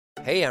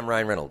Hey, I'm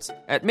Ryan Reynolds.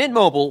 At Mint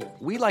Mobile,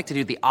 we like to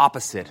do the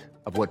opposite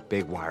of what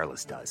Big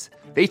Wireless does.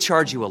 They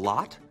charge you a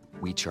lot,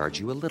 we charge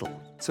you a little.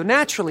 So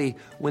naturally,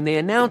 when they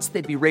announced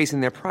they'd be raising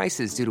their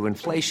prices due to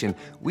inflation,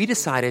 we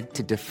decided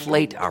to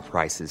deflate our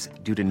prices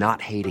due to not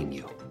hating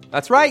you.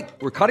 That's right.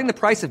 We're cutting the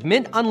price of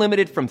Mint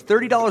Unlimited from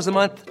 $30 a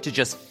month to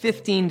just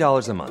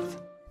 $15 a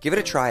month. Give it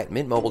a try at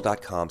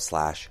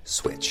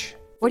mintmobile.com/switch.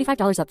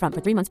 $45 up front for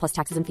 3 months plus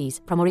taxes and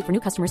fees. Promo rate for new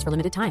customers for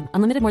limited time.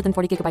 Unlimited more than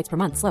 40 gigabytes per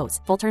month. Slows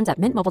full terms at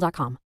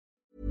mintmobile.com.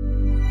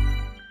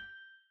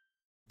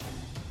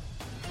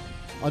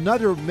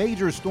 Another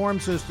major storm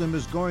system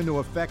is going to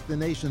affect the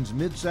nation's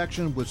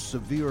midsection with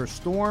severe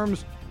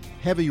storms,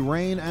 heavy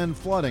rain, and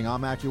flooding.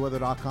 I'm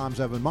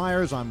AccuWeather.com's Evan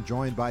Myers. I'm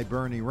joined by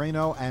Bernie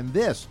Rayno, and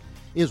this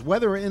is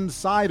Weather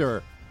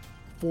Insider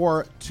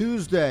for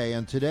Tuesday.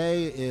 And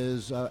today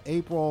is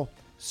April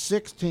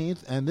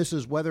 16th, and this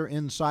is Weather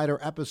Insider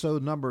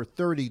episode number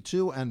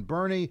 32. And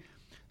Bernie,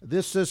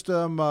 this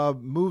system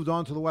moved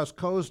on to the West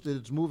Coast.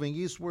 It's moving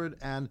eastward,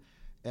 and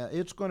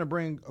it's going to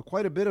bring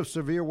quite a bit of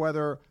severe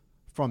weather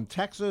from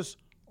Texas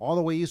all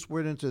the way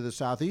eastward into the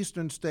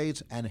southeastern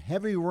states, and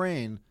heavy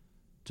rain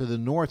to the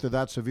north of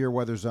that severe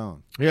weather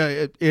zone.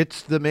 Yeah,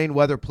 it's the main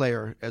weather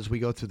player as we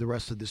go through the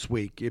rest of this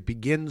week. It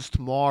begins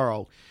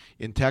tomorrow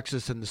in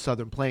Texas and the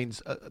southern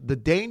plains. The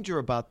danger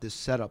about this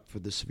setup for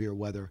the severe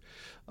weather,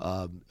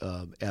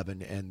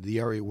 Evan, and the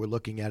area we're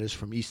looking at is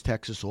from East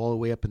Texas all the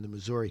way up into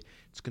Missouri.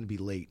 It's going to be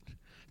late.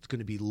 It's going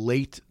to be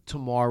late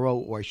tomorrow,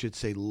 or I should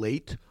say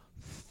late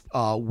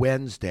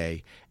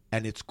Wednesday,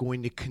 and it's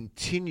going to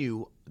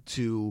continue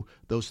to,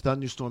 those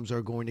thunderstorms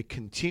are going to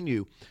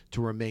continue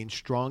to remain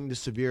strong to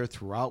severe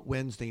throughout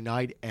Wednesday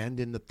night and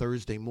in the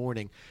Thursday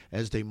morning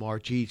as they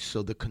march east.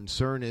 So the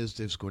concern is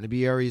there's going to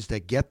be areas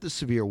that get the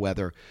severe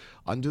weather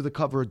under the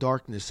cover of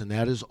darkness, and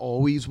that is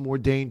always more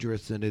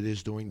dangerous than it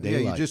is during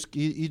daylight. Yeah,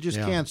 you just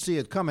can't see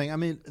it coming. I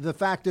mean, the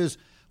fact is,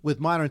 with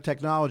modern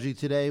technology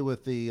today,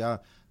 with the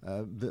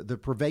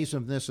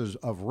pervasiveness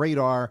of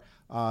radar,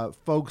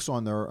 folks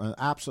on their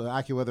apps,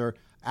 AccuWeather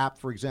app,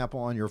 for example,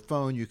 on your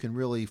phone, you can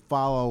really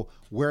follow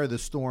where the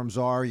storms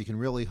are. You can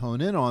really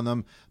hone in on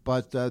them,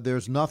 but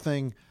there's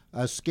nothing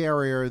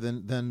scarier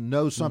than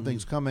know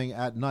something's coming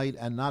at night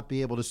and not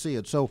be able to see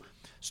it. So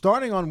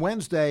starting on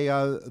Wednesday,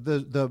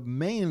 the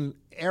main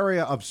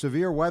area of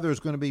severe weather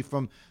is going to be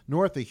from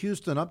north of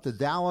Houston up to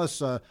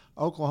Dallas,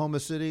 Oklahoma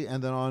City,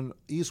 and then on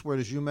eastward,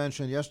 as you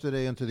mentioned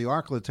yesterday, into the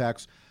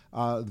Arklatex.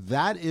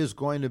 That is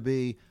going to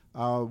be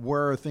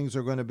where things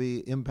are going to be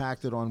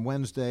impacted on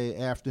Wednesday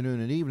afternoon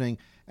and evening.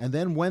 And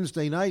then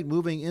Wednesday night,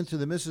 moving into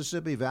the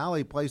Mississippi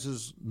Valley,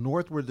 places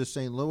northward to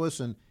St. Louis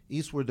and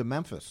eastward to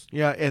Memphis.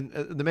 Yeah, and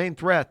the main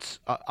threats,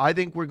 I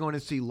think we're going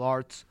to see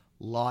lots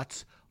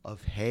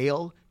of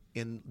hail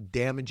and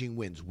damaging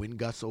winds, wind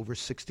gusts over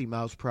 60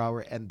 miles per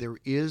hour. And there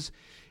is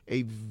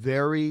a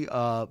very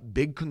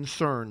big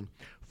concern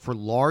for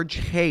large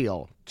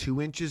hail,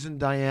 2 inches in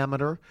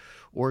diameter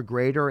or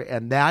greater.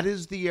 And that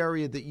is the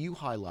area that you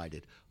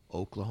highlighted: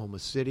 Oklahoma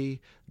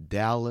City,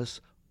 Dallas,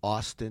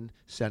 Austin,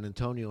 San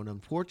Antonio. And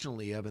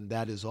unfortunately, Evan,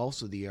 that is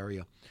also the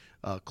area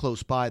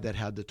close by that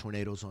had the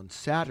tornadoes on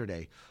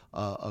Saturday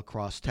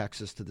across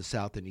Texas to the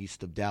south and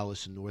east of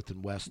Dallas and north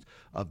and west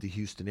of the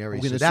Houston area.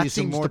 Are we going to see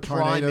some more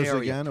tornadoes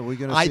again? Are we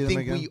going to see them again?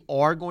 I think we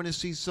are going to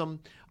see some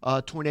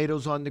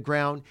tornadoes on the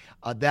ground.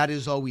 That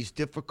is always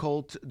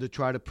difficult to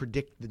try to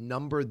predict the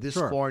number this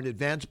far in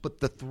advance, but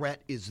the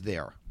threat is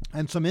there.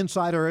 And some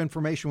insider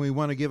information we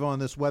want to give on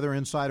this Weather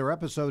Insider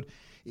episode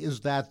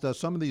is that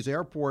some of these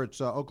airports,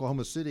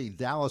 Oklahoma City,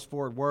 Dallas,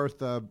 Fort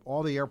Worth,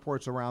 all the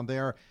airports around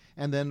there,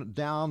 and then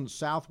down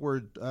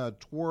southward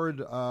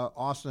toward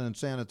Austin and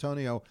San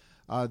Antonio,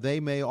 they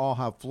may all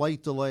have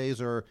flight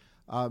delays or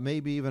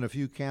maybe even a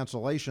few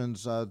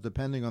cancellations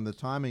depending on the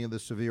timing of the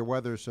severe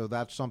weather. So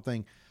that's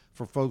something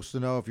for folks to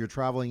know if you're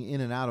traveling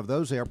in and out of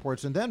those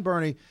airports. And then,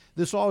 Bernie,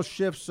 this all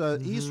shifts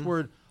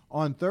eastward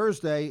on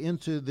Thursday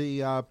into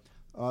the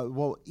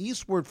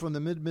eastward from the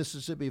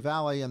mid-Mississippi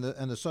Valley and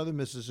the southern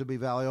Mississippi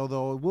Valley,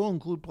 although it will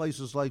include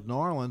places like New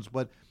Orleans,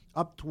 but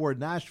up toward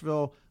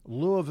Nashville,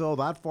 Louisville,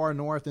 that far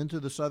north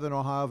into the southern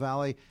Ohio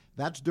Valley.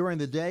 That's during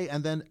the day,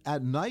 and then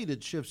at night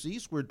it shifts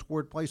eastward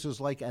toward places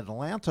like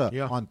Atlanta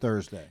on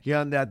Thursday. Yeah,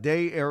 and that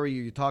day area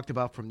you talked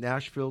about from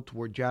Nashville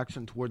toward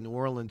Jackson, toward New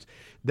Orleans,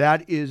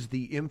 that is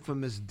the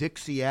infamous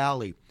Dixie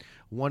Alley,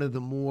 one of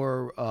the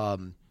more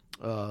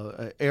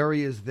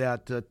areas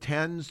that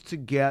tends to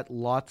get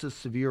lots of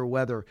severe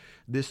weather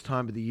this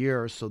time of the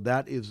year. So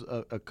that is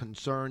a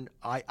concern.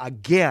 I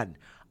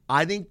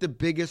think the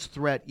biggest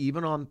threat,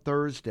 even on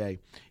Thursday,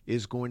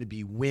 is going to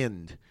be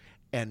wind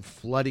and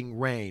flooding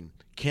rain.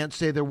 Can't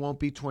say there won't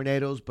be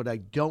tornadoes, but I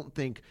don't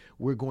think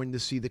we're going to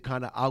see the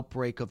kind of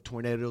outbreak of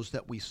tornadoes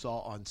that we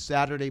saw on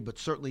Saturday, but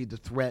certainly the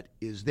threat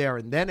is there.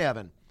 And then,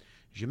 Evan,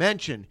 as you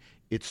mentioned,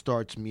 it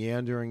starts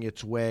meandering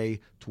its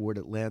way toward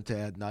Atlanta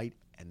at night.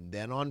 And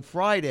then on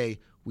Friday,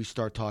 we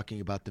start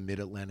talking about the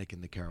Mid-Atlantic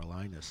and the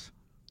Carolinas.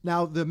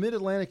 Now, the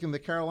Mid-Atlantic and the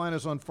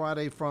Carolinas on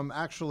Friday from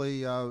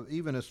actually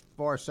even as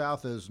far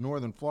south as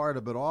northern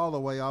Florida, but all the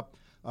way up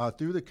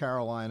through the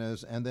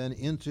Carolinas and then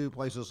into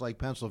places like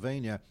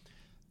Pennsylvania.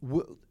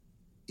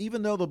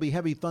 Even though there'll be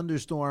heavy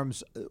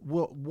thunderstorms,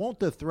 won't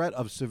the threat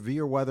of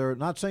severe weather,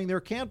 not saying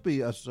there can't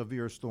be a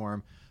severe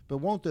storm, but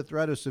won't the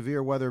threat of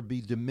severe weather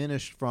be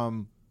diminished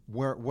from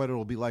what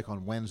it'll be like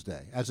on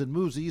Wednesday? As it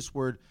moves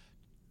eastward,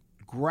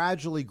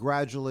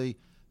 gradually,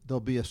 there'll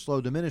be a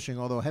slow diminishing,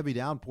 although heavy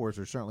downpours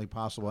are certainly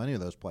possible in any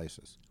of those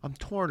places. I'm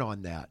torn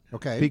on that.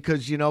 Okay.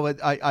 Because,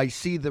 I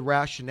see the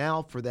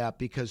rationale for that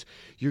because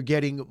you're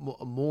getting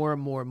more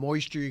and more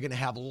moisture. You're going to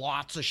have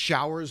lots of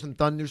showers and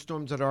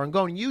thunderstorms that are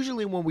ongoing.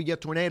 Usually when we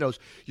get tornadoes,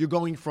 you're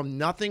going from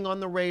nothing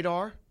on the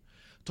radar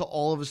to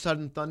all of a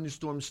sudden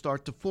thunderstorms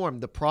start to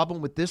form. The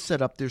problem with this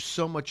setup, there's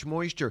so much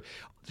moisture.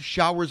 The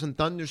showers and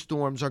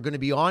thunderstorms are going to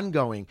be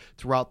ongoing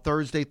throughout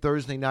Thursday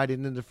night,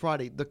 and into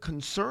Friday. The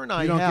concern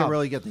I have... You don't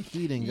really get the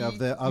heating of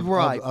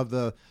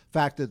the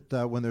fact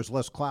that when there's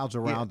less clouds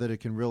around that it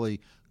can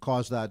really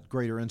cause that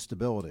greater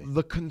instability.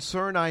 The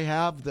concern I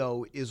have,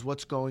 though, is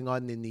what's going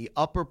on in the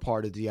upper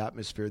part of the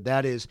atmosphere.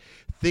 That is,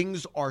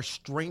 things are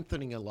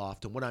strengthening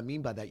aloft. And what I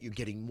mean by that, you're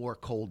getting more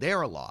cold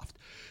air aloft.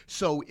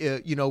 So,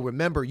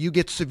 remember, you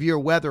get severe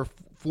weather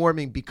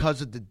forming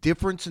because of the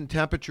difference in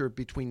temperature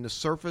between the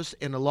surface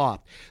and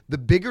aloft. The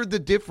bigger the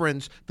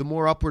difference, the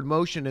more upward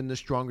motion and the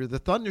stronger the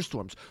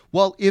thunderstorms.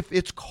 Well, if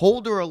it's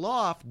colder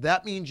aloft,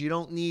 that means you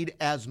don't need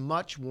as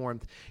much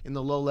warmth in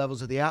the low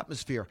levels of the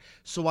atmosphere.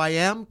 So I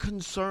am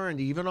concerned,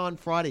 even on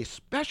Friday,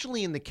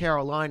 especially in the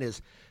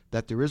Carolinas,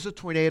 that there is a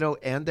tornado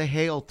and a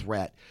hail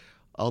threat.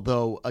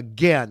 Although,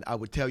 again, I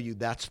would tell you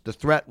that's the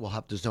threat. We'll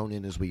have to zone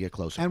in as we get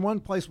closer. And one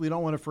place we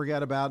don't want to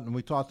forget about, and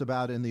we talked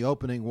about in the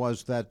opening,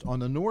 was that on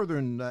the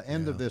northern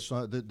end of this,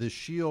 the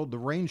shield, the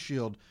rain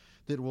shield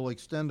that will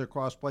extend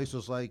across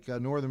places like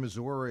northern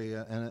Missouri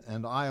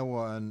and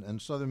Iowa and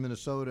southern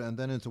Minnesota and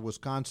then into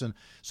Wisconsin,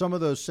 some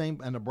of those same,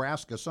 and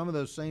Nebraska, some of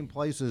those same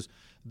places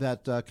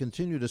that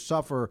continue to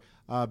suffer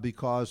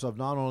because of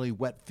not only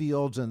wet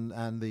fields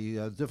and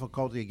the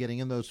difficulty of getting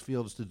in those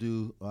fields to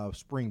do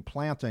spring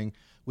planting,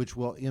 which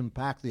will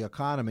impact the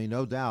economy,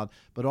 no doubt,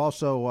 but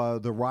also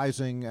the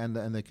rising and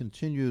the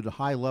continued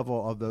high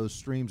level of those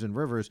streams and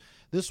rivers.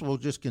 This will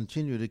just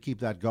continue to keep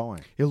that going.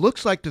 It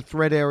looks like the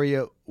threat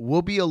area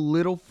will be a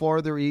little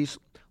farther east.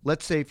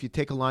 Let's say if you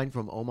take a line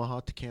from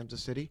Omaha to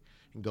Kansas City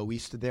and go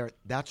east of there,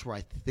 that's where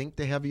I think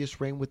the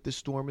heaviest rain with this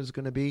storm is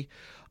going to be.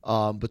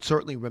 But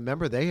certainly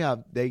remember,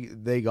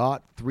 they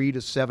got 3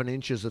 to 7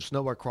 inches of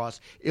snow across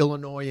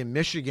Illinois and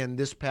Michigan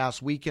this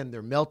past weekend.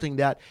 They're melting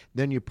that.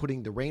 Then you're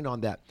putting the rain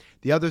on that.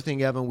 The other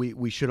thing, Evan,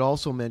 we should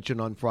also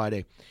mention on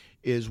Friday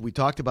is we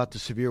talked about the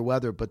severe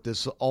weather, but the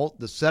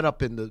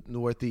setup in the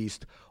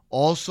Northeast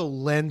also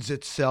lends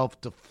itself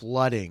to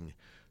flooding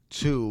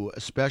too,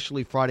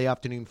 especially Friday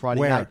afternoon,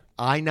 Friday night.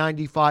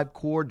 I-95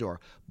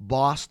 corridor,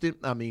 Boston,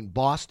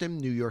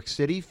 New York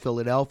City,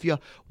 Philadelphia,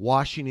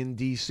 Washington,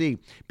 D.C.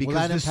 Because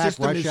will that the impact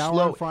system rush is hour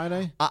slow. on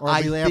Friday? Or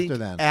I be think after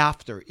then?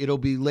 After. It'll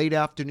be late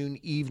afternoon,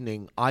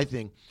 evening, I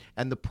think.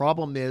 And the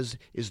problem is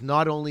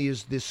not only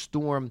is this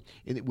storm,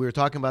 we were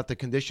talking about the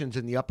conditions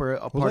in the upper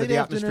part of the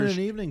atmosphere. Late afternoon and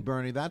evening,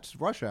 Bernie, that's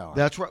rush hour.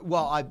 That's right.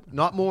 Well,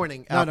 not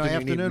morning.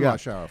 Afternoon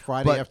rush hour,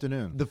 Friday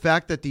afternoon. The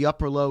fact that the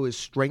upper low is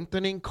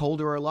strengthening,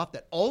 colder aloft,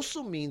 that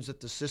also means that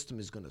the system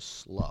is going to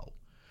slow.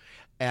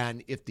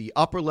 And if the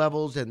upper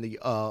levels and the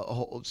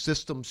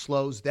system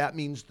slows, that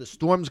means the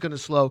storm's going to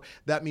slow.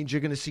 That means you're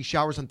going to see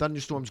showers and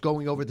thunderstorms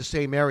going over the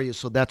same areas,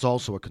 so that's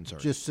also a concern.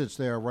 Just sits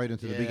there right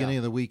into the beginning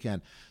of the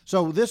weekend.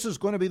 So this is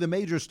going to be the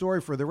major story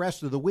for the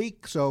rest of the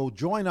week. So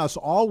join us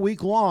all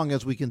week long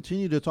as we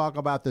continue to talk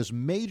about this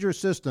major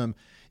system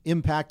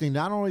impacting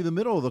not only the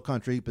middle of the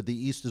country, but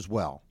the east as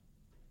well.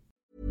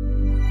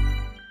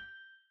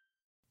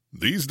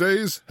 These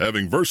days,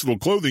 having versatile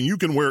clothing you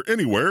can wear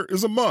anywhere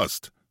is a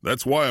must.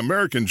 That's why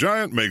American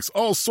Giant makes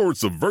all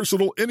sorts of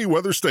versatile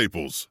any-weather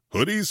staples,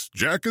 hoodies,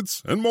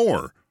 jackets, and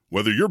more.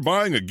 Whether you're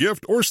buying a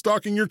gift or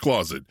stocking your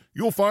closet,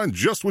 you'll find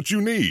just what you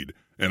need.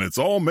 And it's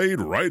all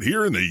made right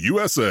here in the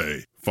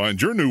USA.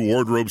 Find your new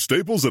wardrobe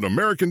staples at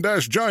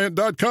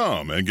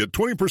American-Giant.com and get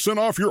 20%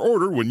 off your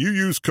order when you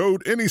use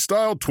code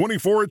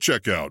ANYSTYLE24 at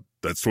checkout.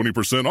 That's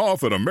 20%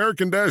 off at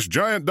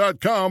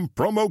American-Giant.com,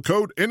 promo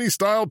code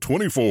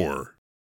ANYSTYLE24.